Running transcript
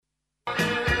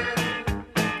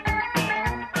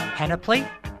panoply,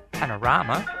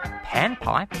 panorama,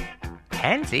 panpipe,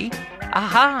 pansy,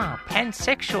 aha,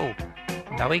 pansexual,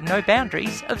 knowing no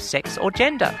boundaries of sex or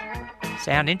gender.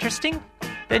 Sound interesting?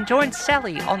 Then join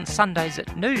Sally on Sundays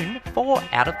at noon for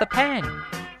Out of the Pan.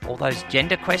 All those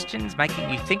gender questions making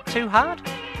you think too hard?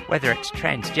 Whether it's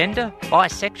transgender,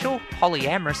 bisexual,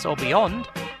 polyamorous or beyond,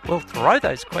 we'll throw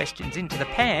those questions into the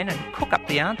pan and cook up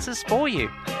the answers for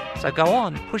you. So go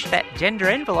on, push that gender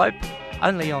envelope,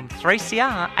 only on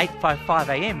 3CR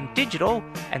 855am digital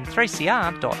and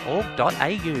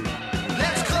 3cr.org.au.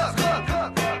 Let's cook, cook,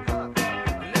 cook, cook, cook.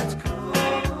 Let's cook,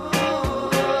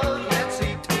 let's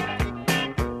eat,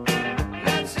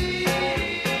 let's eat.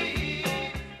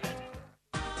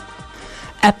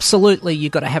 Absolutely,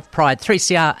 you've got to have pride.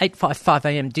 3CR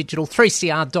 855am digital,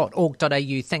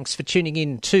 3cr.org.au. Thanks for tuning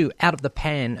in to Out of the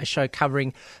Pan, a show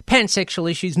covering pansexual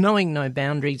issues, knowing no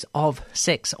boundaries of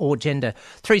sex or gender.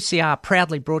 3CR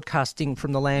proudly broadcasting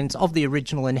from the lands of the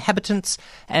original inhabitants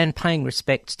and paying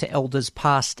respect to elders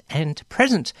past and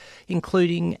present,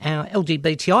 including our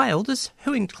LGBTI elders,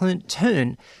 who in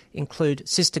turn include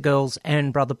sister girls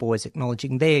and brother boys,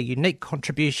 acknowledging their unique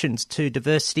contributions to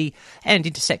diversity and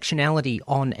intersectionality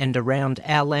on and around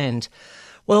our land.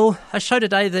 Well, a show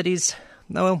today that is,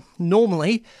 well,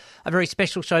 normally a very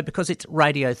special show because it's a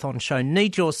radiothon show.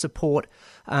 Need your support,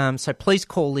 so please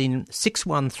call in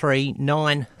 613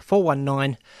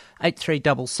 9419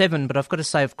 8377. But I've got to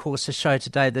say, of course, a show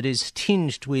today that is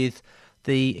tinged with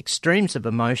the extremes of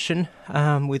emotion,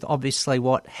 with obviously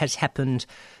what has happened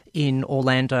in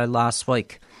Orlando last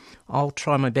week. I'll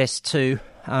try my best to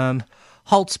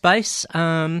hold space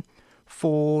for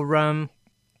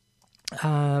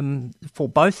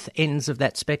both ends of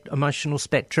that emotional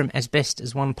spectrum as best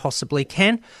as one possibly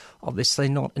can. Obviously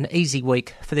not an easy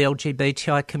week for the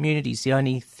LGBTI communities. The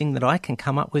only thing that I can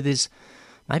come up with is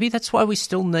maybe that's why we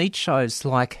still need shows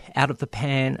like Out of the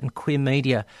Pan and Queer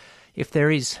Media, if there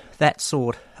is that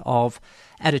sort of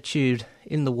attitude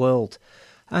in the world.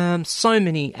 So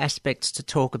many aspects to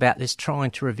talk about this,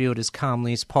 trying to review it as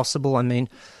calmly as possible. I mean,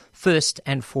 first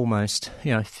and foremost,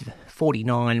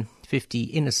 49, 50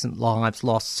 innocent lives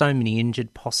lost, so many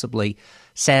injured, possibly,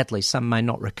 sadly, some may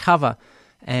not recover,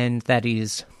 and that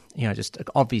is, just an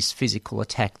obvious physical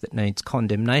attack that needs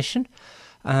condemnation.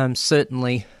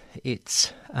 Certainly,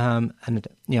 it's,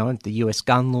 the US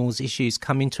gun laws issues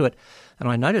come into it, and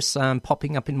I notice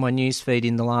popping up in my newsfeed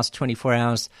in the last 24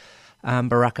 hours,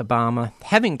 Barack Obama,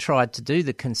 having tried to do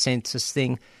the consensus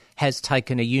thing, has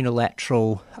taken a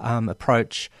unilateral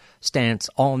stance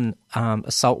on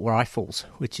assault rifles,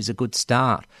 which is a good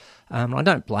start. I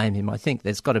don't blame him. I think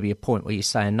there's got to be a point where you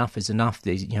say enough is enough.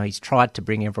 He's tried to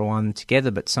bring everyone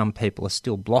together, but some people are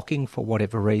still blocking for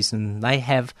whatever reason they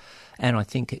have, and I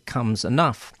think it comes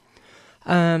enough.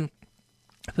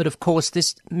 But of course,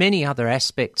 there's many other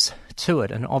aspects to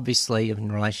it, and obviously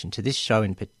in relation to this show,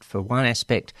 for one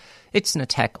aspect, it's an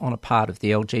attack on a part of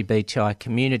the LGBTI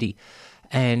community,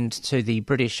 and to the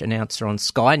British announcer on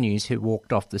Sky News who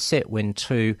walked off the set when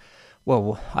two,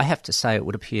 well, I have to say it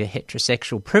would appear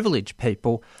heterosexual privileged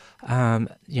people,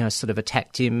 sort of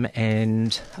attacked him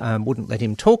and wouldn't let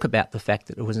him talk about the fact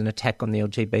that it was an attack on the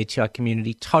LGBTI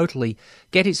community, totally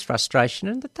get his frustration,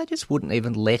 and that they just wouldn't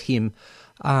even let him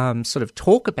sort of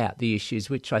talk about the issues,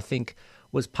 which I think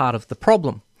was part of the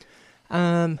problem.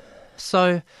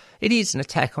 So it is an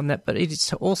attack on that, but it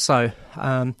is also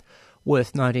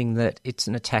worth noting that it's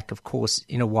an attack, of course,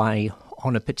 in a way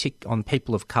on on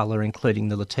people of colour, including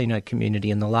the Latino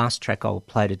community. And the last track I'll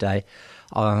play today,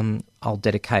 I'll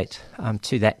dedicate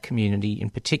to that community in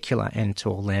particular and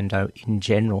to Orlando in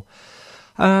general.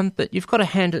 But you've got to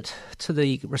hand it to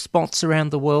the response around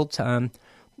the world,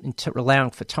 allowing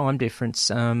for time difference.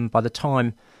 By the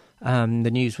time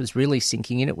the news was really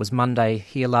sinking in, it was Monday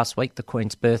here last week, the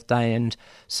Queen's birthday, and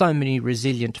so many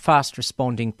resilient,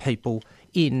 fast-responding people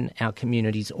in our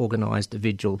community's organised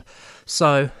vigil.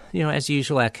 So, as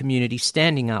usual, our community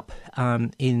standing up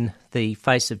in the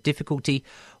face of difficulty,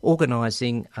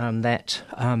 organising that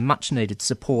much-needed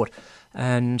support.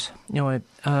 And, I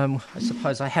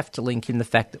suppose I have to link in the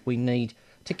fact that we need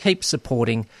to keep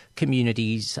supporting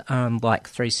communities like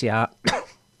 3CR.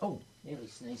 Oh, nearly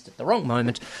sneezed at the wrong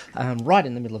moment, right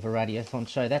in the middle of a radiothon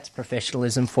show. That's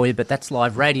professionalism for you, but that's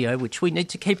live radio, which we need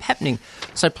to keep happening.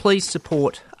 So please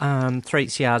support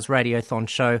 3CR's radiothon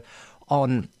show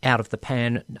on Out of the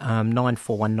Pan,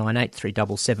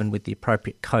 94198377 with the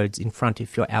appropriate codes in front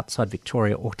if you're outside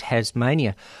Victoria or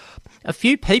Tasmania. A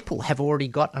few people have already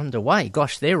got underway.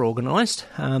 Gosh, they're organised.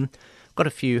 Got a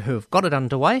few who have got it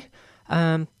underway.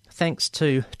 Thanks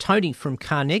to Tony from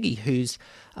Carnegie, who's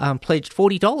pledged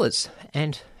 $40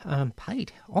 and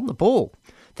paid on the ball.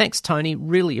 thanks, Tony.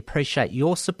 Really appreciate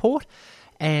your support.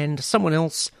 And someone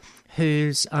else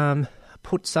who's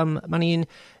put some money in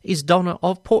is Donna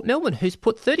of Port Melbourne, who's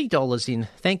put $30 in.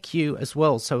 Thank you as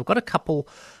well. So we've got a couple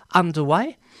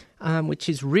underway, which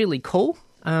is really cool.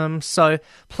 So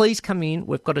please come in.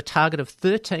 We've got a target of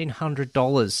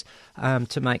 $1,300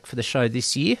 to make for the show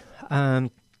this year.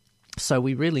 So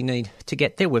we really need to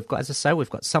get there. We've got, as I say, we've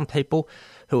got some people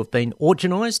who have been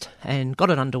organised and got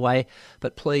it underway.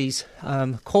 But please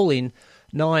call in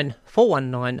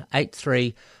 9419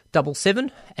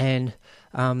 8377 and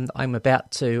I'm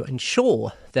about to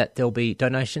ensure that there'll be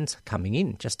donations coming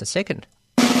in. Just a second.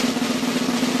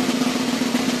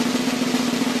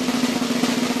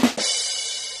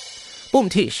 Boom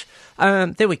tish.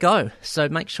 There we go. So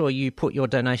make sure you put your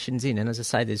donations in. And as I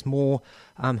say, there's more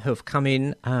who have come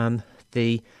in.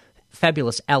 The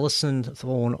fabulous Alison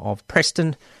Thorne of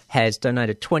Preston has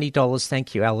donated $20.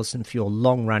 Thank you, Alison, for your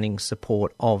long-running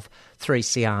support of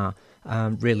 3CR.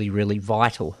 Really, really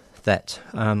vital that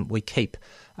we keep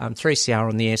 3CR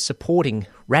on the air supporting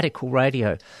radical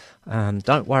radio.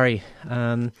 Don't worry.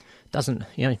 Don't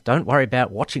worry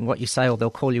about watching what you say or they'll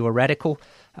call you a radical.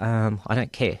 I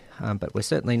don't care, but we're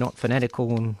certainly not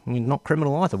fanatical and we're not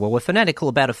criminal either. Well, we're fanatical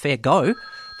about a fair go.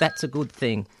 That's a good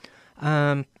thing.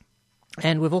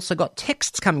 And we've also got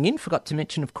texts coming in. Forgot to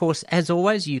mention, of course, as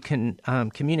always, you can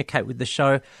communicate with the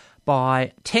show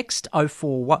by text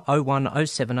 0401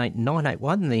 078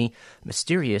 981. The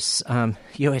mysterious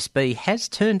USB has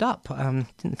turned up.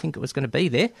 Didn't think it was going to be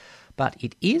there, but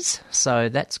it is, so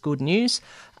that's good news.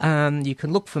 You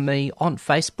can look for me on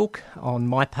Facebook, on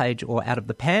my page or Out of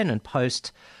the Pan, and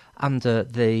post under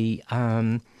the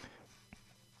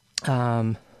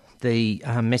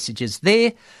messages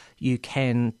there. You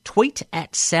can tweet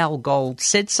at Sal Gold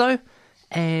Said So,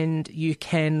 and you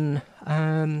can,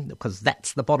 because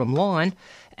that's the bottom line,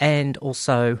 and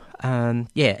also,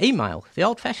 email, the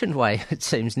old-fashioned way, it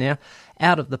seems now,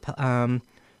 out of the pan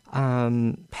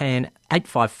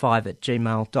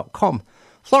 855@gmail.com.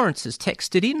 Florence has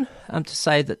texted in to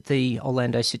say that the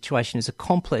Orlando situation is a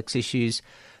complex issue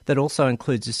that also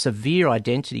includes a severe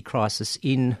identity crisis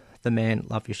in the Man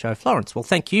Love Your Show. Florence, well,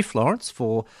 thank you, Florence,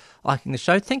 for liking the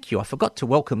show. Thank you. I forgot to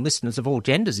welcome listeners of all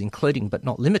genders, including but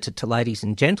not limited to ladies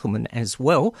and gentlemen as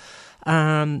well.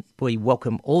 We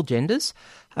welcome all genders.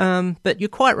 But you're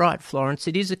quite right, Florence.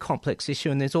 It is a complex issue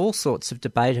and there's all sorts of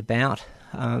debate about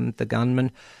the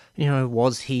gunman. You know,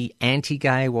 was he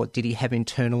anti-gay? What did he have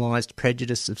internalised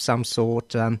prejudice of some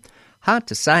sort? Hard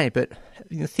to say, but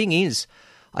the thing is,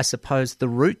 I suppose the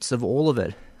roots of all of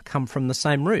it come from the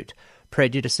same root: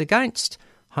 prejudice against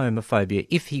homophobia.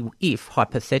 If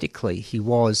hypothetically he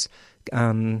was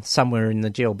somewhere in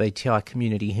the GLBTI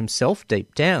community himself,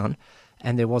 deep down,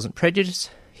 and there wasn't prejudice,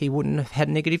 he wouldn't have had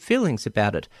negative feelings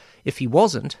about it. If he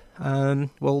wasn't, there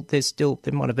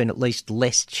might have been at least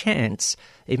less chance,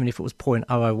 even if it was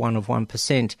 0.001 of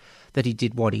 1%, that he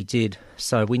did what he did.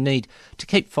 So we need to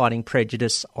keep fighting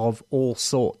prejudice of all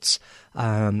sorts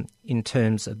in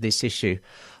terms of this issue.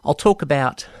 I'll talk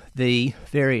about the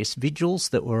various vigils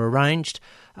that were arranged,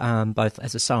 both,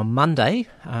 as I say, on Monday,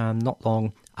 not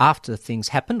long after things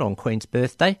happened on Queen's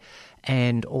birthday,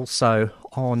 and also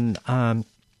on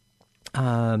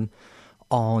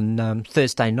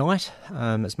Thursday night,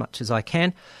 as much as I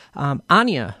can.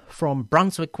 Anya from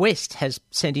Brunswick West has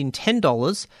sent in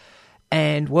 $10,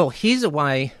 and, well, here's a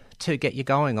way to get you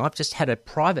going. I've just had a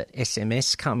private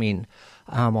SMS come in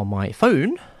on my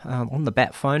phone, on the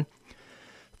Bat phone,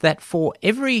 that for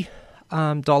every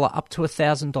dollar up to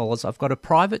 $1,000, I've got a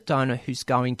private donor who's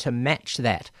going to match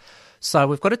that. So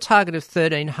we've got a target of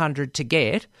 $1,300 to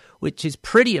get, which is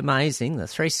pretty amazing. The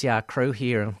 3CR crew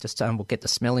here, we'll get the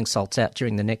smelling salts out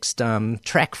during the next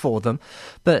track for them.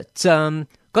 But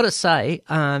got to say,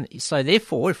 so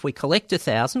therefore, if we collect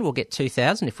 1,000, we'll get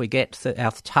 2,000. If we get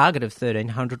our target of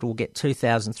 1,300, we'll get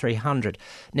 2,300.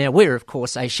 Now, we're, of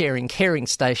course, a sharing caring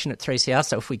station at 3CR,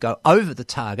 so if we go over the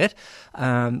target,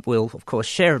 we'll, of course,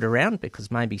 share it around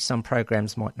because maybe some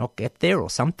programs might not get there or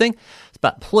something.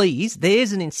 But please,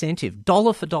 there's an incentive,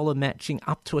 dollar for dollar matching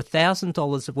up to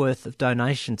 $1,000 worth of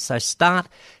donations. So start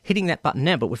hitting that button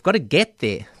now, but we've got to get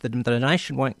there. The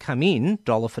donation won't come in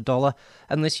dollar for dollar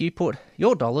unless you put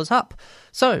your dollars up.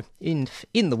 So, in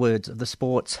the words of the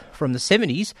sports from the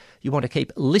 70s, you want to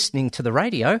keep listening to the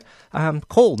radio,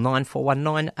 call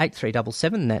 9419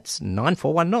 8377. That's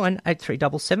 9419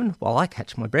 8377 while I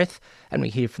catch my breath and we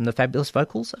hear from the fabulous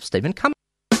vocals of Stephen Cummings.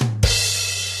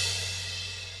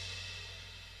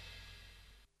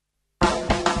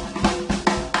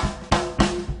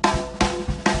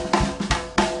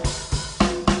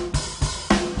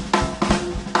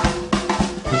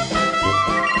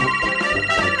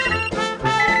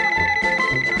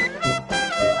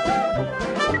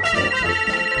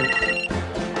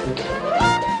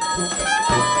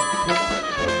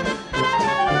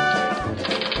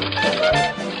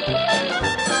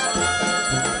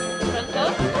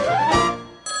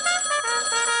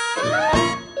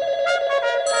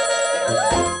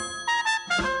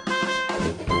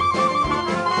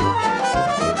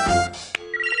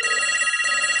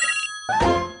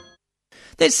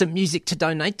 There's some music to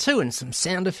donate to and some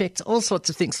sound effects, all sorts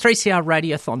of things. 3CR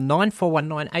Radiothon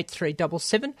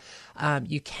 94198377.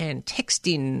 You can text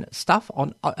in stuff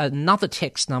on another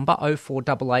text number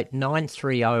 0488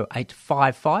 930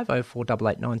 855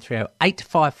 0488 930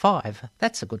 855.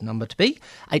 That's a good number to be.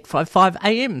 855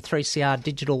 AM 3CR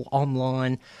digital,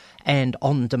 online and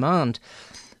on demand.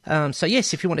 So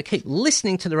yes, if you want to keep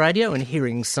listening to the radio and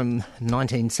hearing some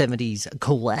 1970s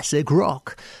classic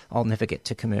rock, I'll never get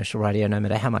to commercial radio no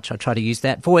matter how much I try to use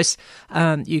that voice.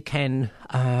 You can,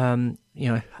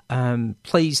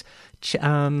 please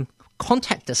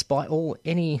contact us by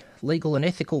any legal and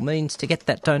ethical means to get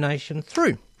that donation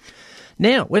through.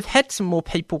 Now, we've had some more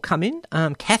people come in.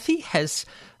 Kathy has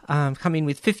come in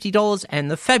with $50,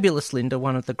 and the fabulous Linda,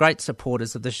 one of the great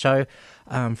supporters of the show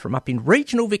from up in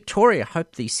regional Victoria,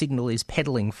 hope the signal is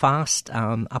pedalling fast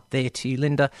up there to you,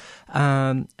 Linda,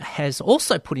 has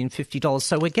also put in $50.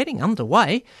 So we're getting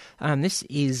underway. This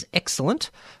is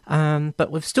excellent,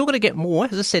 but we've still got to get more.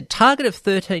 As I said, target of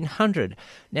 $1,300.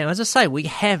 Now, as I say, we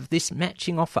have this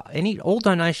matching offer. All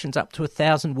donations up to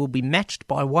 $1,000 will be matched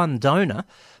by one donor,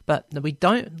 but we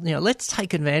don't, let's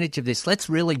take advantage of this. Let's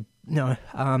really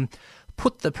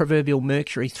put the proverbial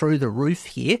mercury through the roof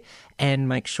here and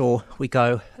make sure we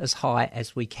go as high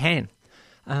as we can.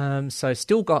 So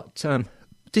still got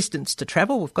distance to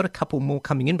travel. We've got a couple more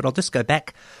coming in, but I'll just go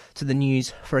back to the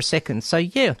news for a second. So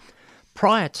yeah,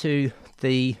 prior to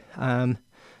the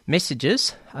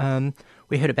messages,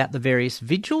 we heard about the various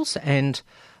vigils, and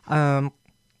one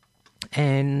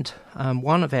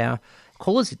of our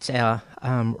callers, it's our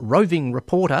roving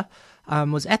reporter,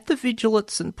 was at the vigil at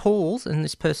St Paul's, and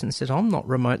this person said, I'm not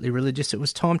remotely religious. It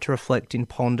was time to reflect and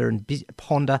ponder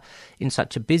in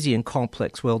such a busy and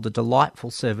complex world. A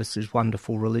delightful service with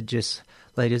wonderful religious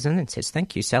leaders. And then says,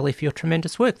 thank you, Sally, for your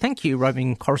tremendous work. Thank you,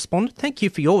 roving correspondent. Thank you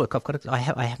for your work. I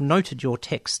have noted your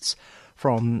texts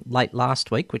from late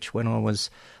last week, which when I was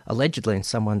allegedly, in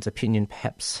someone's opinion,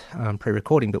 perhaps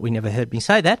pre-recording, but we never heard me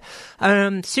say that.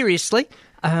 Seriously,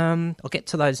 I'll get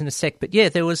to those in a sec. But yeah,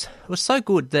 it was so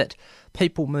good that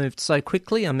people moved so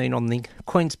quickly. I mean, on the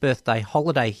Queen's birthday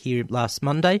holiday here last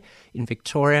Monday in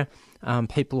Victoria,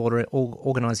 people are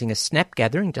organising a snap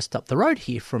gathering just up the road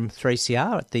here from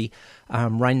 3CR at the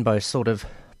Rainbow sort of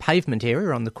pavement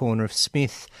area on the corner of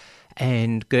Smith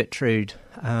and Gertrude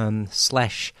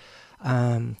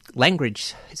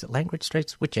Langridge, is it Langridge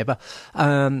Streets? Whichever.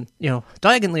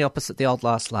 Diagonally opposite the old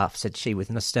Last Laugh, said she with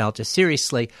nostalgia.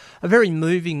 Seriously, a very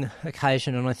moving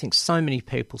occasion, and I think so many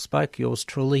people spoke. Yours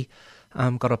truly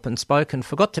got up and spoke, and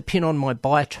forgot to pin on my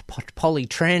Poly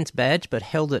Trans badge, but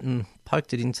held it and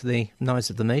poked it into the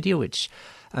nose of the media, which,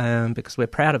 because we're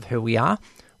proud of who we are,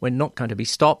 we're not going to be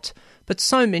stopped. But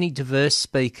so many diverse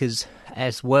speakers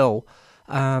as well.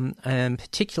 And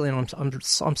particularly, and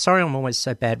I'm sorry I'm always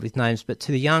so bad with names, but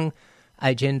to the young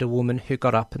agender woman who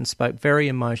got up and spoke very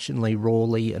emotionally,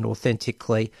 rawly and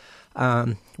authentically,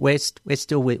 we're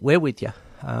with you.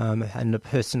 And a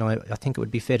person, I think it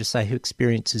would be fair to say, who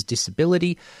experiences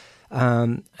disability.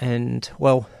 And,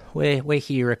 well, we're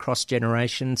here across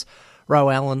generations. Ro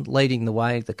Allen leading the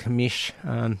way, the commish,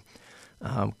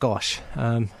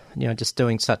 just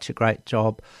doing such a great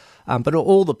job. But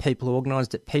all the people who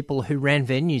organised it, people who ran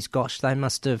venues, gosh, they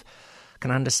must have,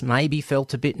 maybe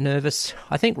felt a bit nervous.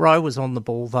 I think Ro was on the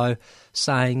ball, though,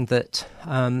 saying that,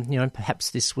 perhaps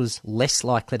this was less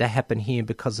likely to happen here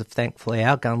because of, thankfully,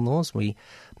 our gun laws. We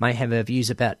may have our views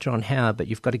about John Howard, but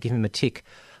you've got to give him a tick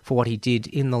for what he did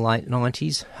in the late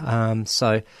 90s.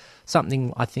 So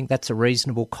something, I think that's a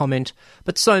reasonable comment.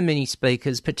 But so many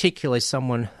speakers, particularly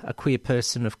a queer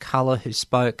person of colour who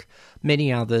spoke,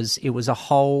 many others, it was a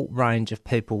whole range of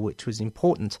people, which was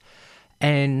important.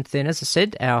 And then, as I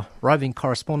said, our roving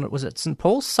correspondent was at St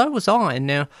Paul's, so was I. And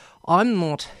now, I'm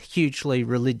not hugely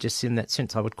religious in that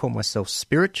sense. I would call myself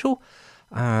spiritual.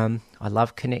 I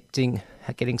love connecting,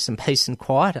 getting some peace and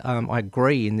quiet. I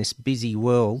agree, in this busy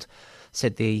world,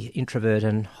 said the introvert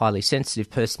and highly sensitive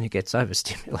person who gets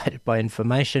overstimulated by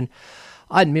information.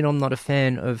 I admit I'm not a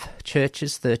fan of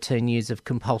churches, 13 years of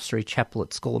compulsory chapel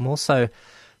at school. I'm also,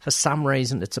 for some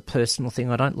reason, it's a personal thing.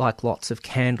 I don't like lots of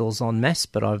candles en masse,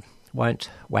 but I won't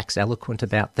wax eloquent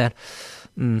about that.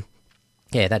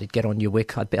 Yeah, that'd get on your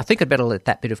wick. I think I'd better let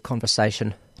that bit of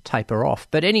conversation taper off.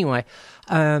 But anyway,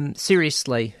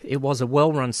 seriously, it was a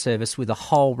well-run service with a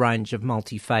whole range of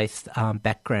multi-faith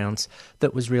backgrounds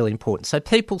that was really important. So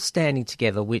people standing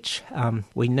together, which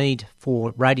we need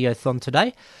for Radiothon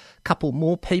today. A couple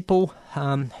more people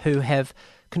who have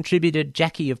contributed.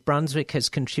 Jackie of Brunswick has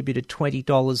contributed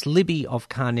 $20. Libby of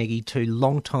Carnegie, two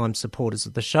long-time supporters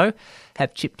of the show,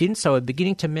 have chipped in. So we're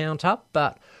beginning to mount up.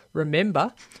 But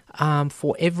remember,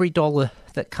 for every dollar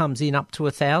that comes in up to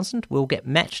 1,000, we'll get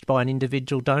matched by an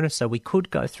individual donor. So we could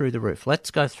go through the roof.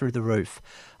 Let's go through the roof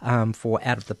for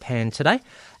Out of the Pan today.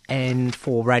 And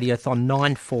for Radiothon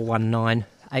 9419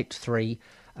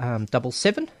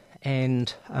 8377,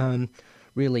 and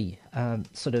really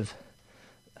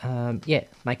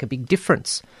make a big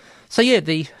difference. So yeah,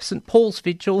 the St Paul's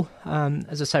Vigil,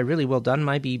 as I say, really well done.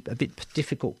 Maybe a bit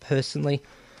difficult personally.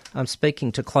 I'm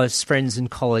speaking to close friends and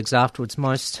colleagues afterwards.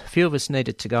 Few of us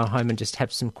needed to go home and just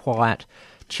have some quiet,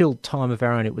 chilled time of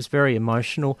our own. It was very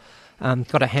emotional.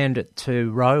 Got to hand it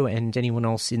to Ro and anyone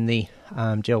else in the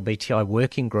GLBTI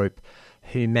working group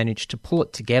who managed to pull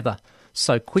it together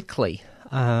so quickly.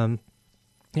 I'm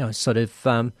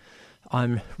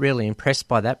really impressed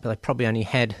by that, but they probably only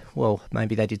had,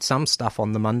 maybe they did some stuff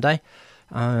on the Monday,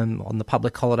 on the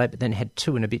public holiday, but then had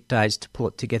 2 and a bit days to pull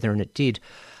it together, and it did.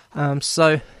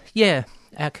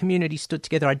 Our community stood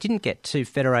together. I didn't get to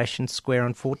Federation Square,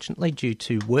 unfortunately, due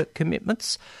to work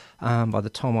commitments. By the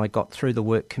time I got through the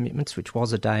work commitments, which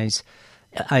was a day's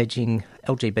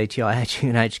LGBTI aging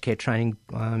and aged care training,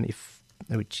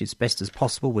 which as best as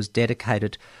possible was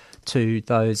dedicated to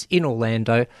those in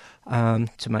Orlando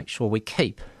to make sure we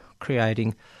keep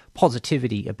creating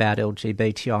positivity about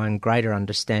LGBTI and greater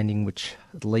understanding, which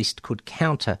at least could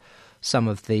counter some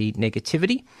of the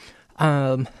negativity.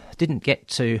 Didn't get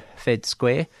to Fed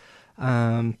Square,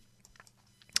 but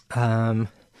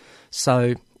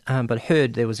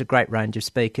heard there was a great range of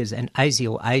speakers, and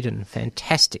Aziel Aiden,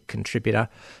 fantastic contributor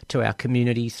to our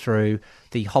community through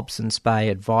the Hobsons Bay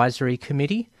Advisory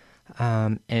Committee,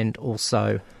 and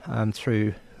also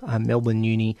through Melbourne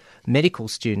Uni medical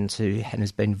students, and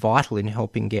has been vital in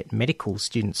helping get medical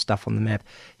student stuff on the map.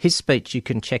 His speech you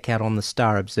can check out on the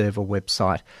Star Observer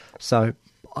website. So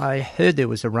I heard there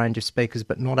was a range of speakers,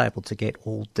 but not able to get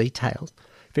all details.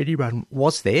 If anyone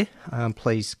was there,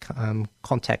 please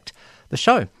contact the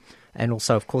show. And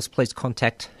also, of course, please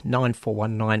contact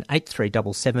 9419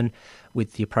 8377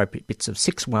 with the appropriate bits of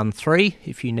 613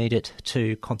 if you need it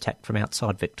to contact from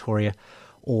outside Victoria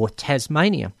or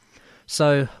Tasmania.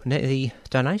 So the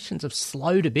donations have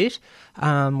slowed a bit.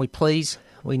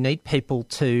 We need people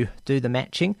to do the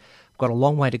matching. We've got a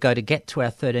long way to go to get to our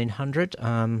 1,300.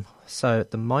 So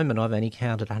at the moment, I've only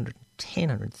counted 110,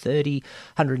 130,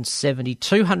 170,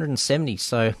 270.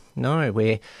 So no,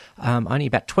 we're only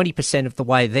about 20% of the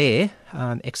way there,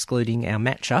 excluding our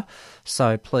matcher.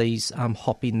 So please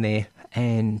hop in there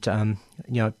and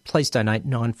please donate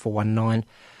 9419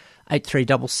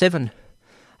 8377.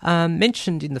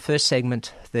 Mentioned in the first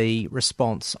segment the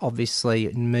response, obviously,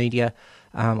 in media.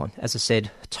 As I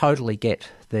said, totally get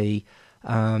the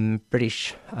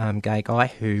British gay guy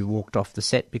who walked off the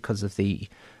set because of the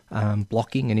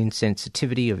blocking and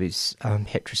insensitivity of his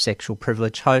heterosexual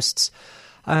privileged hosts.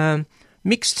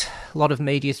 Mixed a lot of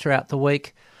media throughout the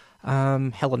week.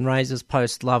 Helen Razor's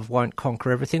post, "Love won't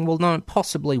conquer everything." Well, no, it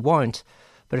possibly won't,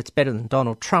 but it's better than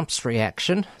Donald Trump's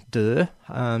reaction.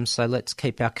 So let's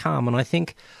keep our calm. And I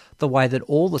think the way that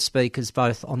all the speakers,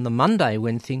 both on the Monday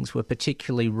when things were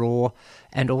particularly raw,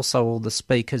 and also all the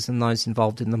speakers and those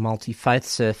involved in the multi-faith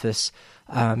surface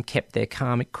kept their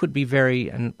calm. It could be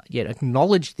and yet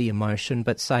acknowledge the emotion,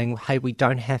 but saying, hey, we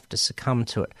don't have to succumb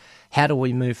to it. How do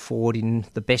we move forward in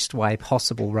the best way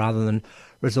possible rather than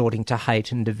resorting to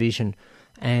hate and division?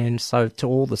 And so to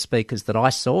all the speakers that I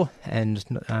saw, and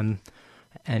to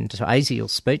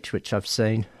Aziel's speech, which I've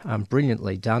seen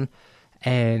brilliantly done,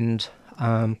 and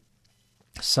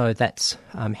so that's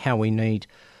how we need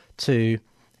to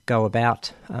go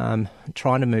about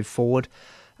trying to move forward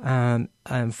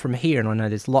from here. And I know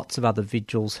there's lots of other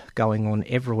vigils going on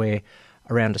everywhere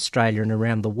around Australia and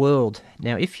around the world.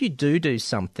 Now, if you do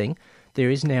something, there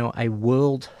is now a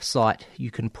world site you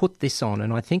can put this on,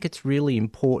 and I think it's really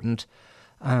important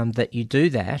that you do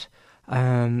that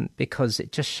because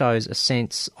it just shows a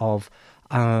sense of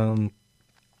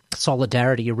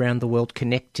solidarity around the world,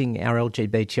 connecting our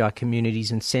LGBTI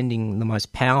communities and sending the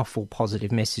most powerful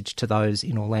positive message to those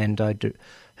in Orlando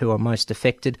who are most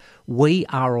affected.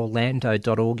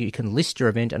 weareorlando.org. You can list your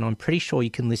event, and I'm pretty sure you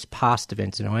can list past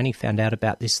events, and I only found out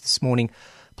about this morning.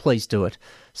 Please do it.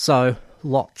 So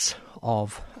lots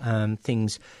of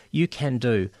things you can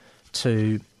do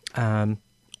to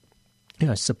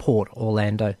support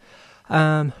Orlando.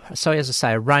 So as I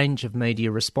say, a range of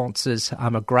media responses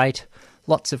are great.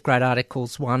 Lots of great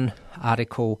articles. One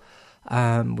article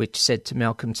which said to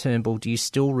Malcolm Turnbull, do you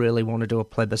still really want to do a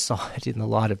plebiscite in the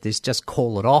light of this? Just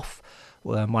call it off.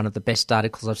 one of the best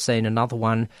articles I've seen. Another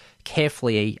one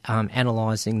carefully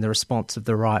analysing the response of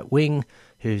the right wing,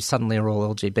 who suddenly are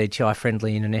all LGBTI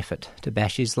friendly in an effort to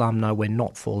bash Islam. No, we're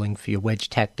not falling for your wedge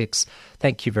tactics.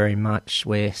 Thank you very much.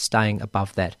 We're staying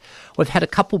above that. We've had a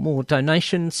couple more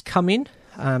donations come in,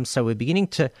 so we're beginning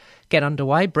to get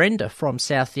underway. Brenda from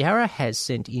South Yarra has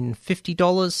sent in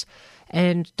 $50,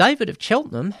 and David of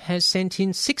Cheltenham has sent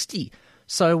in $60.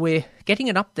 So we're getting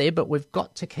it up there, but we've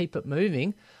got to keep it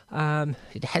moving.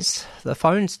 The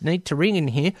phones need to ring in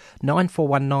here,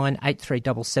 9419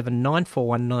 8377,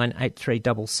 9419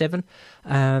 8377.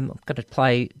 I'm going to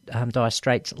play Dire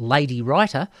Straits' Lady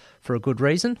Writer for a good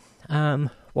reason,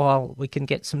 while we can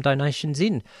get some donations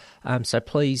in. So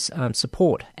please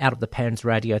support Out of the Pans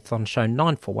Radiothon Show,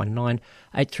 9419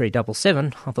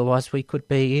 8377. Otherwise we could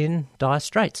be in dire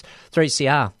straits.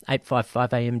 3CR,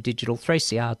 855 AM digital,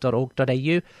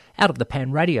 3cr.org.au. Out of the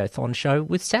Pan Radiothon Show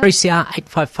with Sally. 3CR,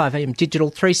 855 AM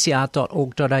digital,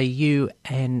 3cr.org.au,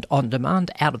 and on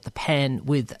demand, Out of the Pan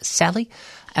with Sally.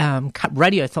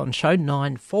 Radiothon Show,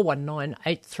 9419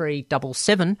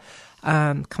 8377.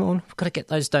 Come on, we've got to get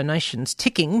those donations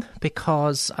ticking,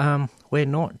 because we're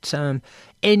not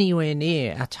anywhere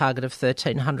near our target of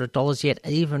 $1,300 yet,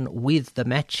 even with the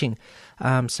matching.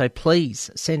 So please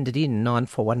send it in,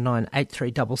 9419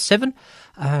 8377.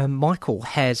 Michael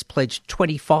has pledged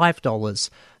 $25.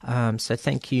 So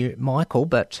thank you, Michael,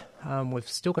 but we've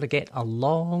still got to get a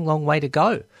long, long way to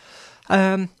go.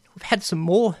 We've had some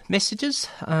more messages.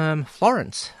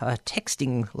 Florence,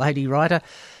 texting Lady Writer,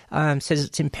 says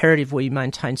it's imperative we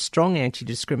maintain strong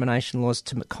anti-discrimination laws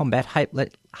to combat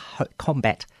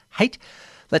hate.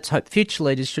 Let's hope future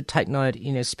leaders should take note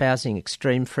in espousing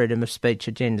extreme freedom of speech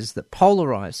agendas that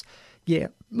polarise. Yeah,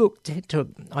 look,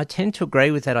 I tend to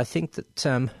agree with that. I think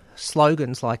that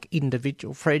slogans like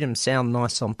individual freedom sound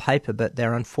nice on paper, but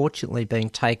they're unfortunately being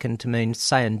taken to mean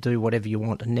say and do whatever you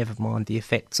want and never mind the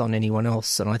effects on anyone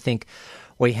else. And I think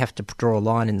we have to draw a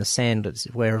line in the sand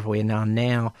wherever we are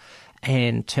now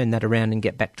and turn that around and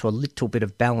get back to a little bit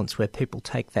of balance where people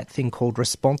take that thing called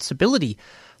responsibility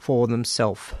for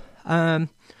themselves.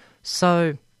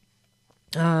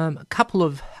 A couple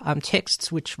of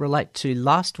texts which relate to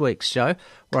last week's show,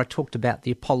 where I talked about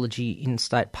the apology in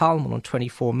State Parliament on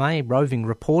 24 May. Roving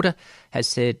Reporter has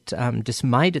said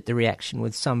dismayed at the reaction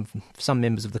with some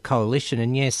members of the Coalition.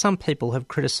 And yes, some people have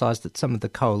criticised that some of the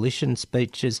Coalition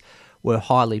speeches were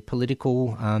highly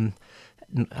political.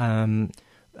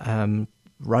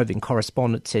 Roving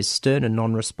Correspondent says stern and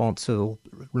non-responsive,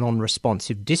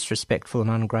 disrespectful and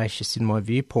ungracious in my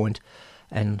viewpoint,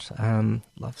 and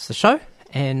loves the show.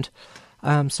 And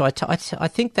so I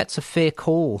think that's a fair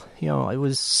call. You know, it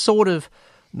was sort of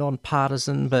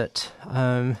non-partisan, but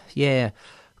they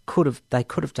could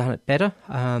have done it better.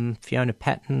 Fiona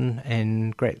Patten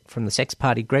and Greg from the Sex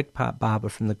Party, Greg Barber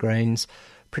from the Greens,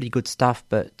 pretty good stuff.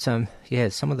 But some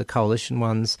of the Coalition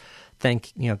ones,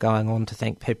 going on to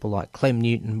thank people like Clem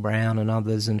Newton-Brown and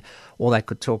others, and all they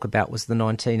could talk about was the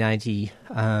 1980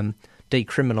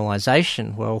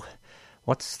 decriminalisation. Well,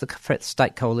 what's the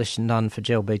State Coalition done for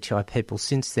LGBTI people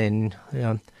since then?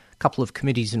 A couple of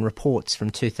committees and reports from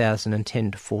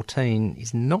 2010 to 14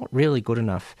 is not really good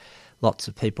enough. Lots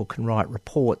of people can write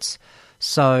reports.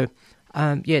 So,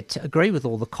 to agree with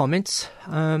all the comments.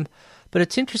 But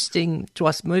it's interesting to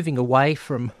us moving away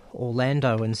from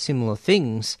Orlando and similar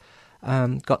things.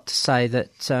 Got to say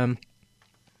that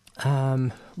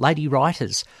lady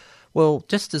writers, well,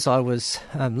 just as I was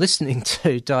listening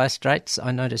to Dire Straits,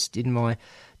 I noticed in my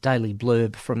daily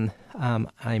blurb from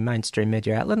a mainstream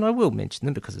media outlet, and I will mention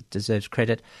them because it deserves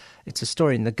credit, it's a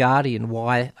story in The Guardian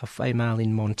why a female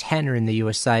in Montana in the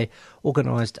USA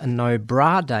organised a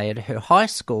no-bra day at her high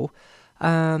school,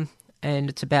 and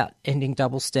it's about ending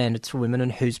double standards for women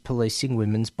and who's policing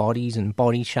women's bodies and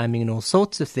body shaming and all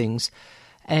sorts of things.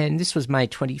 And this was May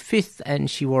 25th, and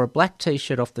she wore a black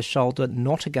T-shirt off the shoulder,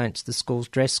 not against the school's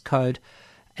dress code.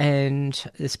 And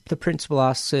the principal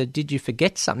asked her, "Did you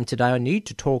forget something today? I need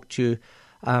to talk to you."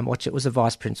 It was a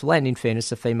vice principal, and in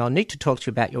fairness, a female. "I need to talk to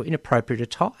you about your inappropriate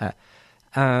attire.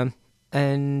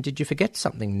 And did you forget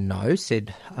something?" "No,"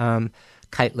 said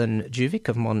Caitlin Juvic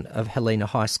of Helena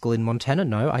High School in Montana.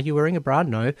 "No." "Are you wearing a bra?"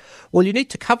 "No." "Well, you need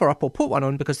to cover up or put one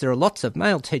on because there are lots of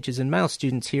male teachers and male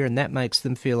students here and that makes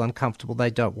them feel uncomfortable. They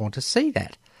don't want to see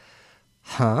that."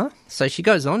 Huh? So she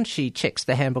goes on, she checks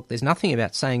the handbook. There's nothing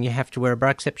about saying you have to wear a bra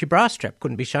except your bra strap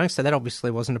couldn't be showing, so that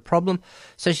obviously wasn't a problem.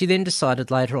 So she then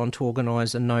decided later on to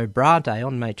organise a no bra day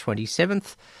on May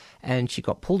 27th. And she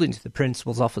got pulled into the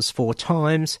principal's office 4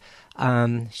 times.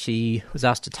 She was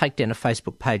asked to take down a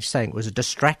Facebook page saying it was a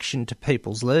distraction to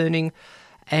people's learning.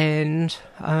 And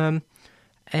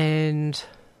and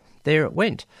there it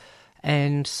went.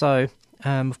 And so,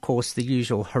 of course, the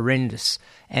usual horrendous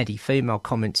anti-female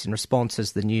comments in response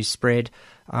as the news spread.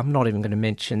 I'm not even going to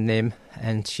mention them,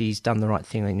 and she's done the right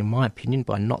thing, in my opinion,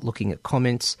 by not looking at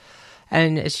comments.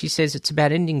 And as she says, it's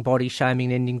about ending body shaming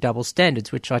and ending double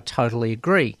standards, which I totally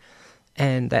agree.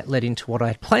 And that led into what I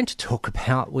had planned to talk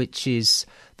about, which is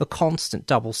the constant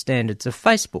double standards of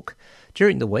Facebook.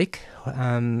 During the week,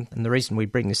 and the reason we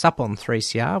bring this up on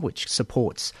 3CR, which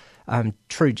supports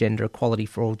true gender equality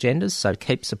for all genders, so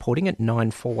keep supporting it,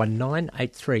 9419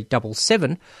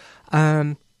 8377.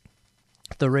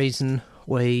 The reason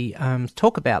we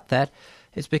talk about that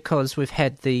is because we've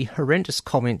had the horrendous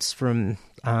comments from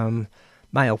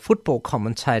male football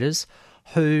commentators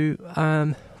who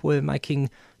were making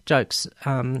jokes,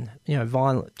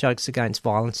 violent jokes against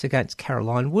violence against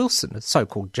Caroline Wilson,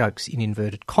 so-called jokes in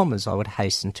inverted commas, I would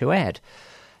hasten to add.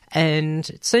 And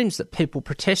it seems that people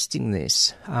protesting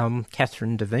this,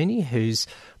 Catherine Davini, whose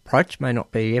approach may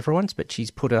not be everyone's, but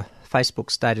she's put a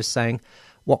Facebook status saying,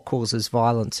 what causes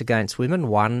violence against women?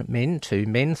 1, men, 2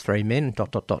 men, 3 men, ...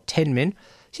 10 men.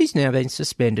 She's now been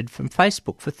suspended from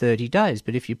Facebook for 30 days.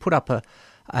 But if you put up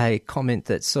a comment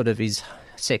that sort of is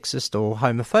sexist or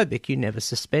homophobic, you're never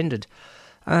suspended.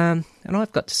 And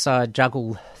I've got to say, I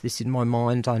juggle this in my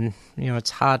mind.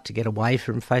 It's hard to get away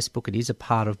from Facebook. It is a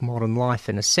part of modern life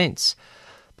in a sense,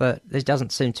 but there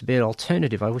doesn't seem to be an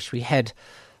alternative. I wish we had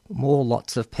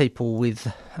lots of people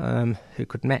with who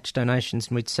could match donations,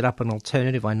 and we'd set up an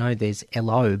alternative. I know there's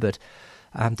LO, but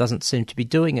doesn't seem to be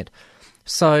doing it.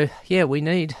 So yeah, we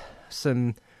need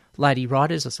some lady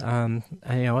writers.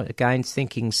 Again,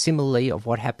 thinking similarly of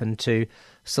what happened to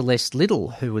Celeste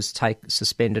Little, who was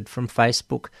suspended from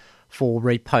Facebook for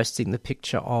reposting the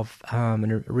picture of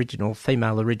an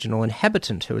female original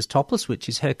inhabitant who was topless, which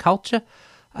is her culture.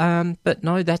 But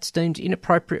no, that's deemed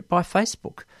inappropriate by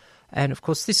Facebook. And of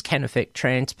course, this can affect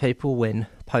trans people when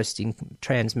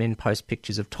trans men post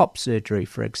pictures of top surgery,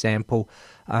 for example,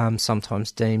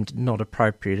 sometimes deemed not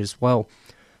appropriate as well.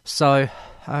 So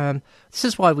this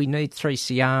is why we need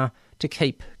 3CR to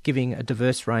keep giving a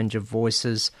diverse range of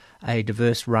voices, a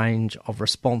diverse range of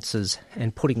responses,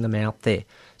 and putting them out there.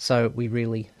 So we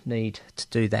really need to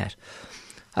do that.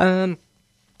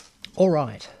 All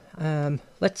right,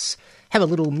 let's have a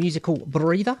little musical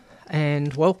breather.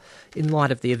 And, well, in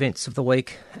light of the events of the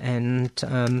week, and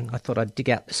I thought I'd dig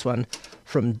out this one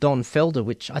from Don Felder,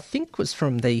 which I think was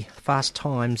from the Fast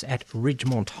Times at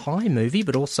Ridgemont High movie,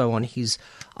 but also on his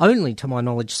only, to my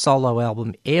knowledge, solo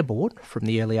album Airborne from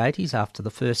the early 80s after the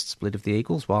first split of the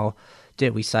Eagles, while,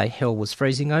 dare we say, hell was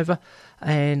freezing over.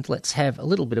 And let's have a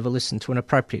little bit of a listen to an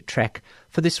appropriate track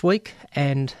for this week,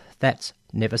 and that's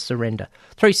Never Surrender.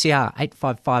 3CR,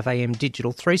 855am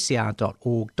digital,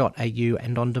 3cr.org.au,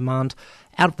 and on demand,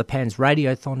 Out of the Pans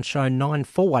Radiothon Show,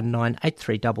 9419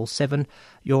 8377.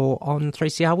 You're on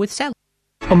 3CR with Sally.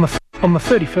 On the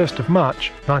 31st of March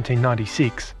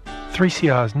 1996,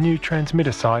 3CR's new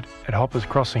transmitter site at Hoppers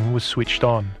Crossing was switched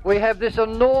on. We have this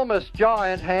enormous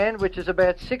giant hand, which is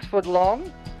about 6 foot long,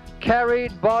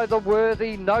 carried by the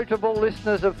worthy, notable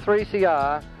listeners of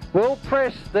 3CR, will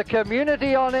press the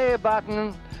Community on Air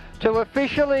button to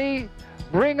officially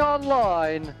bring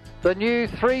online the new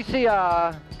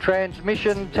 3CR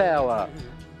transmission tower.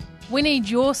 We need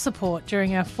your support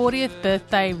during our 40th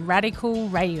birthday Radical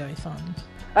Radiothon.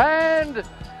 And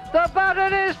the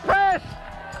button is pressed,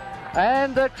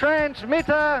 and the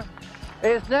transmitter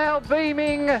is now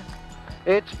beaming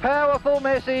its powerful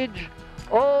message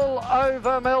all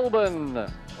over Melbourne.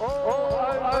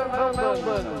 All over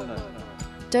Melbourne.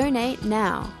 Donate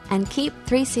now and keep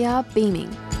 3CR beaming.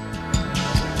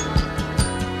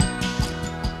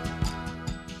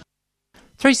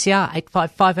 "3CR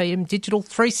 855am digital,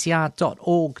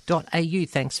 3cr.org.au.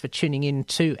 Thanks for tuning in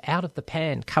to Out of the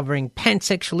Pan, covering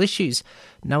pansexual issues,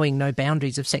 knowing no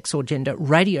boundaries of sex or gender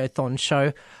radiothon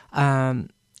show.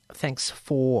 Thanks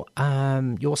for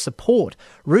your support.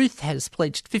 Ruth has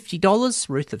pledged $50.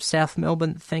 Ruth of South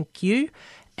Melbourne, thank you.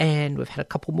 And we've had a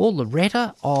couple more.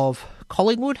 Loretta of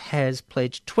Collingwood has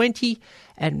pledged $20,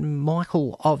 and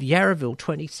Michael of Yarraville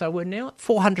 $20. So we're now at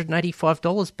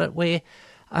 $485, but we're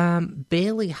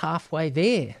barely halfway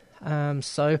there.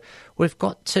 So we've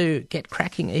got to get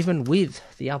cracking even with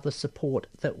the other support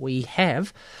that we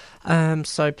have.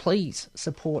 So please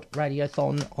support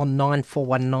Radiothon on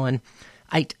 9419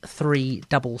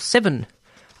 8377.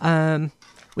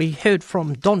 We heard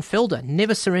from Don Felder,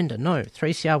 never surrender. No,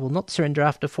 3CR will not surrender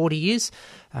after 40 years.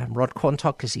 Rod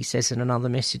Quantock, as he says in another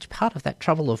message, part of that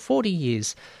trouble of 40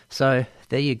 years. So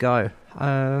there you go.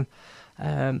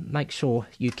 Make sure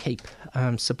you keep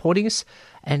supporting us,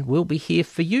 and we'll be here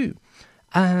for you.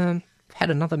 Had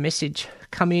another message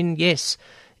come in, yes,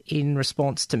 in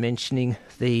response to mentioning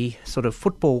the sort of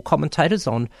football commentators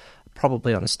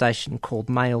probably on a station called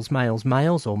Males,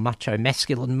 or Macho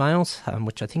Masculine Males,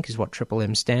 which I think is what Triple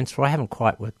M stands for. I haven't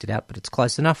quite worked it out, but it's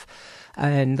close enough.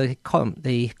 And the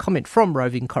comment from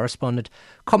roving correspondent,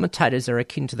 commentators are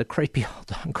akin to the creepy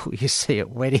old uncle you see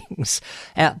at weddings,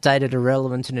 outdated,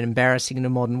 irrelevant and embarrassing in a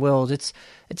modern world. It's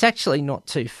actually not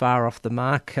too far off the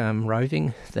mark,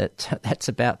 roving, that's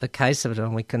about the case of it,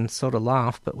 and we can sort of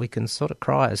laugh, but we can sort of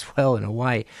cry as well in a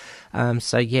way.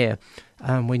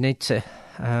 We need to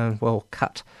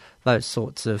cut those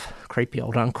sorts of creepy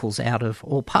old uncles out of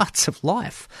all parts of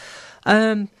life.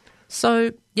 Other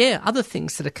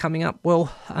things that are coming up.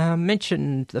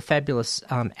 Mentioned the fabulous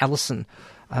Alison.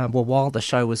 While the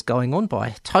show was going on,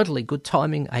 by totally good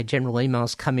timing, a general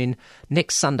email's come in.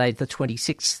 Next Sunday, the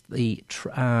 26th,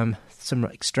 some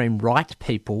extreme right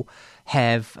people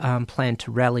have planned to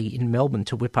rally in Melbourne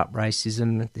to whip up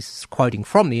racism. This is quoting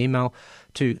from the email,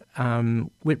 to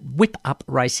whip up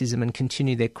racism and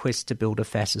continue their quest to build a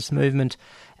fascist movement.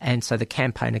 And so the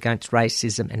campaign against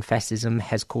racism and fascism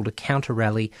has called a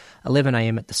counter-rally, 11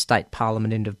 a.m. at the State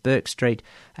Parliament end of Burke Street.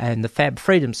 And the Fab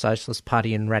Freedom Socialist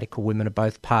Party and Radical Women are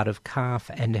both part of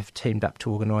CARF and have teamed up to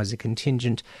organise a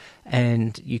contingent.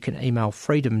 And you can email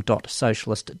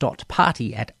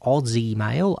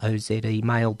freedom.socialist.party@ozemail,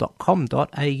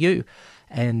 ozemail.com.au.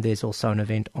 And there's also an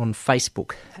event on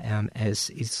Facebook, as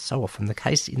is so often the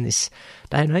case in this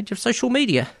day and age of social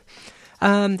media.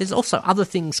 There's also other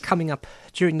things coming up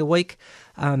during the week.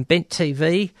 Bent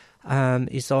TV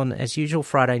is on, as usual,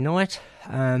 Friday night.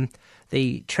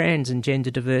 The Trans and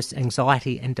Gender Diverse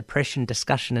Anxiety and Depression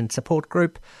Discussion and Support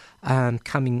Group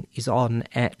is on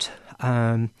at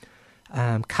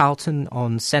Carlton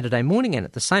on Saturday morning, and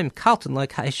at the same Carlton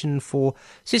location for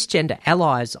cisgender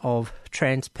allies of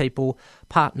trans people,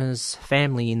 partners,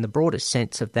 family in the broadest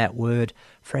sense of that word,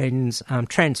 friends,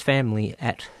 trans family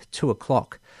at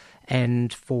 2:00.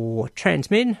 And for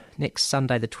trans men, next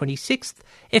Sunday the 26th,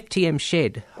 FTM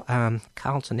Shed,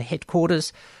 Carlton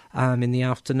headquarters in the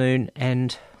afternoon.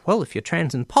 And, if you're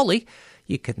trans and poly,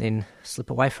 you can then slip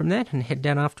away from that and head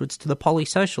down afterwards to the Poly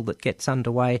Social that gets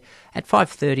underway at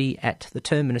 5:30 at the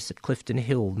Terminus at Clifton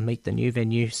Hill. Meet the new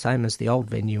venue, same as the old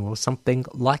venue or something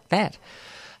like that.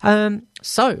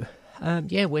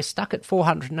 We're stuck at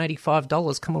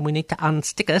 $485. Come on, we need to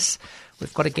unstick us.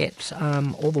 We've got to get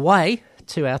all the way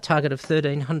to our target of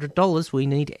 $1,300. We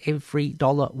need every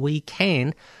dollar we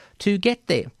can to get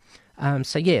there.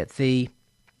 The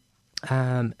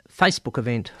Facebook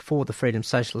event for the Freedom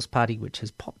Socialist Party, which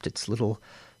has popped its little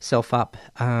self up,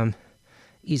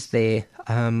 is there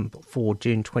for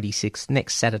June 26th,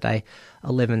 next Saturday,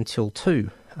 11 till 2.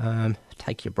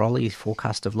 Take your brolly,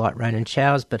 forecast of light rain and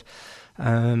showers, but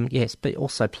but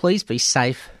also please be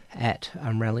safe at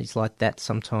rallies like that.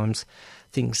 Sometimes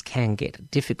things can get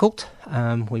difficult.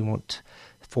 We want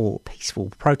for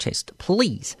peaceful protest,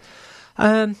 please.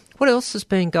 What else has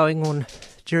been going on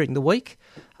during the week?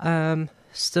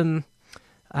 Some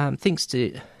things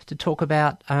to talk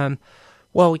about.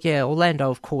 Orlando,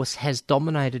 of course, has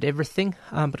dominated everything.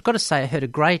 But I've got to say, I heard a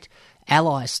great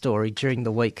ally story during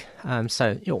the week.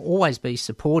 So you'll always be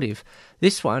supportive.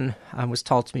 This one was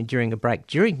told to me during a break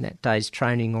during that day's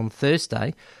training on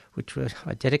Thursday, which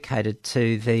I dedicated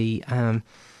to the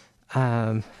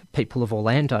people of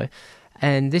Orlando.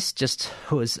 And this just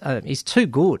is too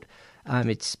good.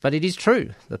 But it is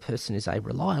true. The person is a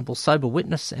reliable, sober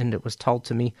witness, and it was told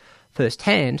to me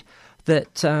firsthand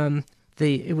that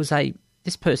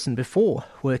this person before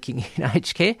working in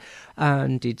aged care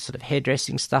did sort of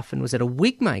hairdressing stuff and was at a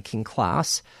wig making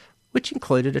class, which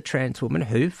included a trans woman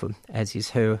who, as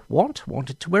is her wont,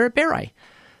 wanted to wear a beret.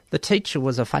 The teacher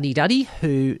was a fuddy-duddy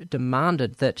who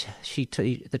demanded that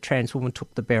the trans woman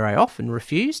took the beret off and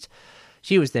refused.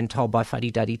 She was then told by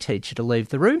fuddy-duddy teacher to leave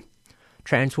the room.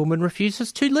 Trans woman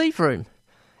refuses to leave room,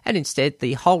 and instead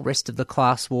the whole rest of the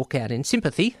class walk out in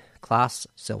sympathy. Class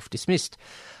self-dismissed.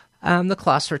 The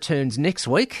class returns next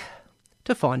week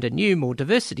to find a new, more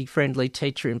diversity-friendly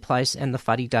teacher in place, and the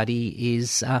fuddy-duddy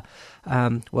has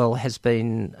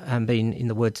been, in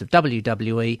the words of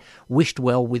WWE, wished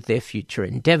well with their future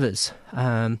endeavours.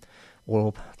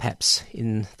 Or perhaps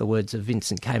in the words of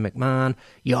Vincent K. McMahon,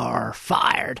 you're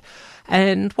fired.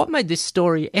 And what made this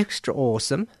story extra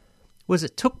awesome was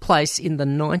it took place in the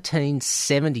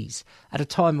 1970s, at a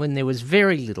time when there was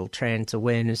very little trans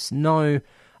awareness, no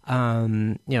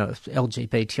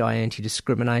LGBTI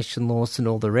anti-discrimination laws and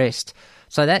all the rest.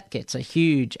 So that gets a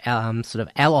huge sort of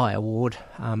ally award,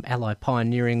 ally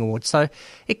pioneering award. So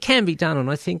it can be done,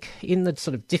 and I think in the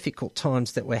sort of difficult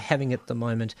times that we're having at the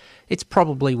moment, it's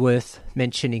probably worth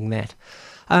mentioning that.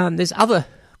 There's other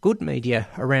good media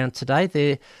around today.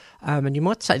 There, and you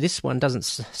might say this one doesn't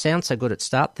sound so good at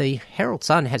start. The Herald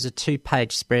Sun has a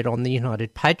 2-page spread on the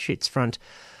United Patriots front,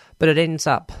 but it ends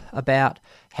up about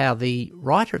how the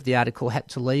writer of the article had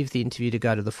to leave the interview to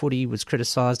go to the footy, was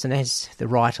criticised, and as the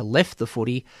writer left the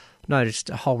footy, noticed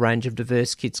a whole range of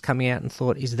diverse kids coming out and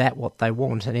thought, is that what they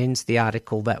want? And ends the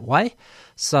article that way.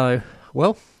 So,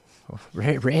 well,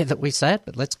 rare that we say it,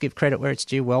 but let's give credit where it's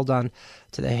due. Well done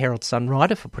to the Herald Sun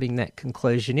writer for putting that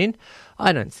conclusion in.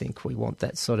 I don't think we want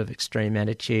that sort of extreme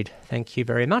attitude. Thank you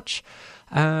very much.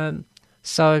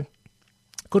 So,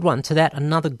 good one to that.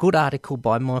 Another good article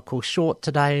by Michael Short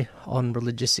today on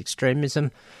religious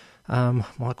extremism.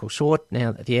 Michael Short,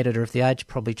 now the editor of The Age,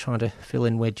 probably trying to fill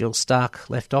in where Jill Stark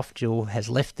left off. Jill has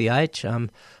left The Age,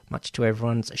 much to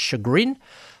everyone's chagrin.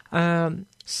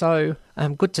 So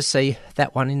good to see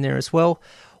that one in there as well.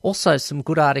 Also, some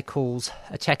good articles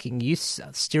attacking youth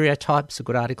stereotypes. A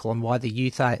good article on why the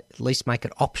youth at least make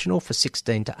it optional for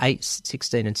 16 and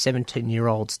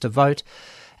 17-year-olds to vote.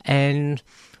 And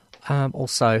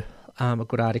also a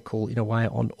good article, in a way,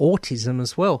 on autism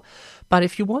as well. But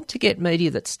if you want to get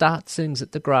media that starts things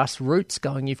at the grassroots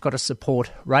going, you've got to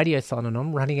support Radiothon. And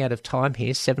I'm running out of time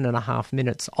here, 7.5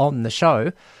 minutes on the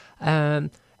show.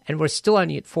 And we're still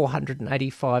only at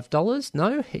 $485.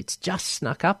 No, it's just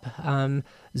snuck up.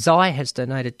 Zai has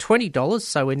donated $20,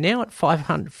 so we're now at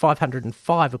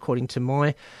 $505 according to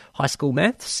my high school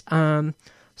maths.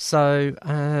 So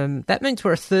that means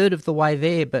we're a third of the way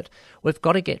there, but we've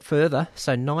got to get further.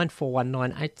 So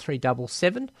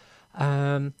 94198377,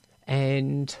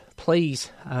 and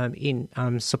please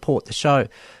support the show,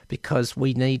 because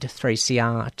we need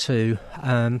 3CR to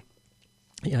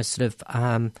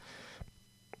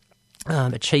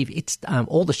achieve its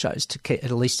all the shows to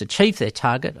at least achieve their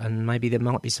target, and maybe there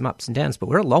might be some ups and downs, but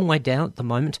we're a long way down at the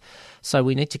moment, so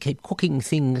we need to keep cooking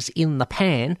things in the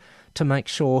pan to make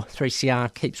sure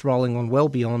 3CR keeps rolling on well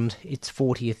beyond its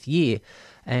 40th year,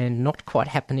 and not quite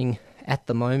happening at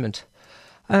the moment.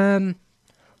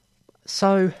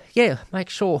 So yeah, make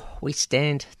sure we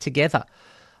stand together.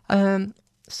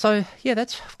 So, yeah,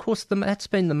 that's, of course, that's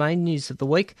been the main news of the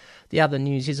week. The other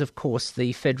news is, of course,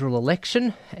 the federal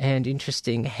election, and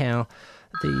interesting how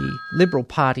the Liberal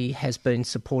Party has been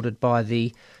supported by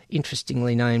the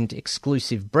interestingly named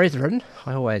Exclusive Brethren.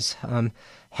 I always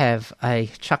have a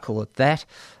chuckle at that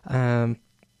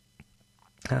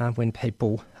when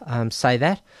people say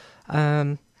that.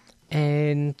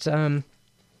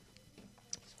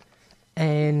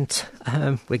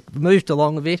 We moved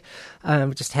along a bit.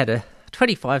 We just had a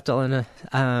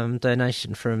 $25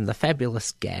 donation from the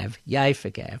fabulous Gav. Yay for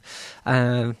Gav.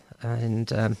 Well,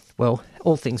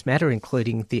 all things matter,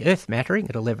 including the Earth mattering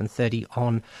at 11:30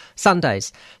 on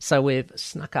Sundays. So we've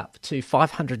snuck up to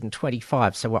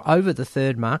 525. So we're over the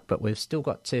third mark, but we've still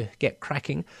got to get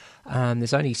cracking.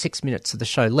 There's only 6 minutes of the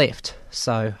show left.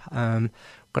 So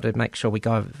got to make sure we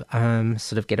go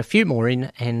sort of get a few more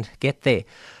in and get there.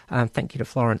 Thank you to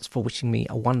Florence for wishing me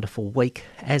a wonderful week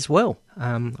as well.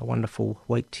 A wonderful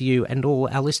week to you and all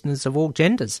our listeners of all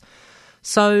genders.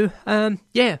 So,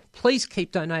 please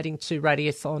keep donating to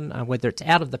Radiothon, whether it's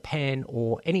out of the pan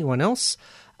or anyone else.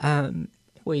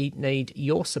 We need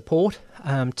your support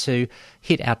to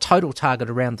hit our total target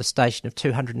around the station of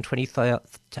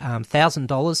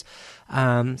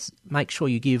 $220,000. Make sure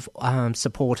you give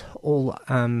support all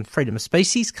Freedom of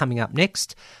Species coming up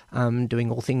next,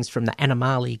 doing all things from the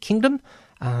Animali Kingdom.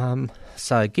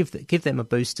 So give them a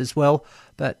boost as well.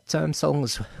 But so long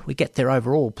as we get there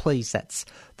overall, please, that's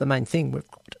the main thing. We've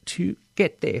got to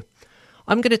get there.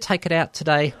 I'm going to take it out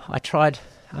today. I tried,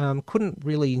 couldn't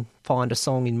really find a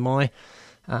song in my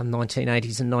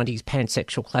 1980s and 90s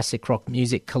pansexual classic rock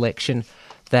music collection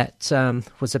that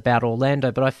was about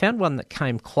Orlando, but I found one that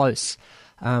came close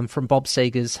from Bob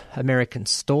Seger's American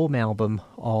Storm album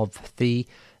of the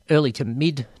early to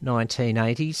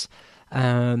mid-1980s.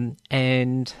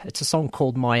 And it's a song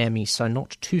called Miami, so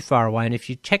not too far away. And if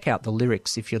you check out the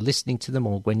lyrics, if you're listening to them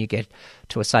or when you get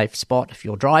to a safe spot, if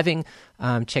you're driving,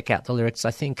 check out the lyrics.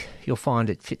 I think you'll find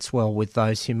it fits well with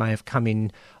those who may have come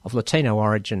in of Latino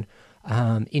origin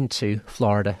into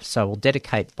Florida. So we'll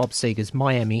dedicate Bob Seger's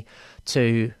Miami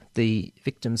to the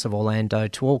victims of Orlando,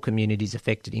 to all communities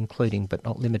affected, including but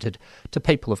not limited to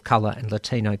people of colour and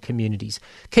Latino communities.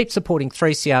 Keep supporting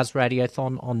 3CR's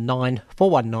Radiothon on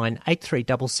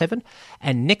 9419-8377.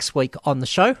 And next week on the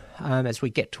show, as we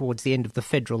get towards the end of the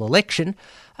federal election,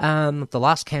 the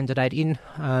last candidate in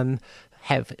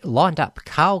have lined up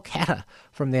Carl Catter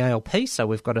from the ALP, so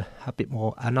we've got a bit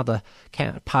more, another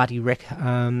party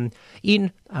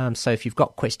in. So if you've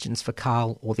got questions for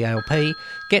Carl or the ALP,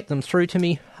 get them through to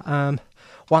me.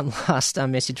 One last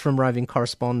message from roving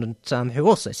correspondent who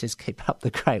also says keep up the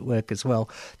great work as well.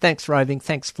 Thanks, roving.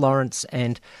 Thanks, Florence.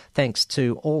 And thanks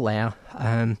to all our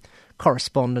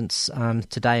correspondents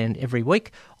today and every week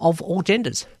of all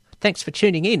genders. Thanks for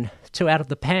tuning in to Out of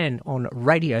the Pan on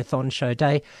Radiothon Show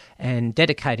Day and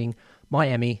dedicating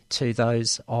Miami to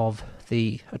those of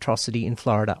the atrocity in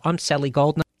Florida. I'm Sally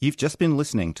Goldner. You've just been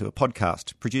listening to a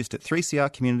podcast produced at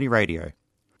 3CR Community Radio.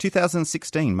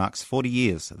 2016 marks 40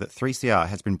 years that 3CR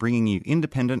has been bringing you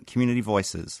independent community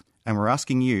voices, and we're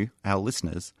asking you, our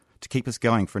listeners, to keep us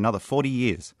going for another 40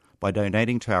 years by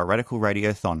donating to our Radical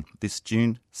Radiothon this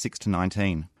June 6 to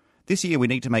 19. This year we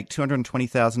need to make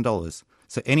 $220,000,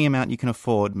 so any amount you can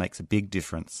afford makes a big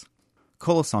difference.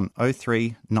 Call us on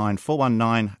 03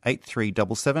 9419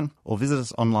 8377 or visit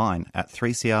us online at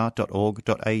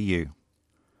 3cr.org.au.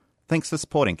 Thanks for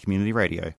supporting Community Radio.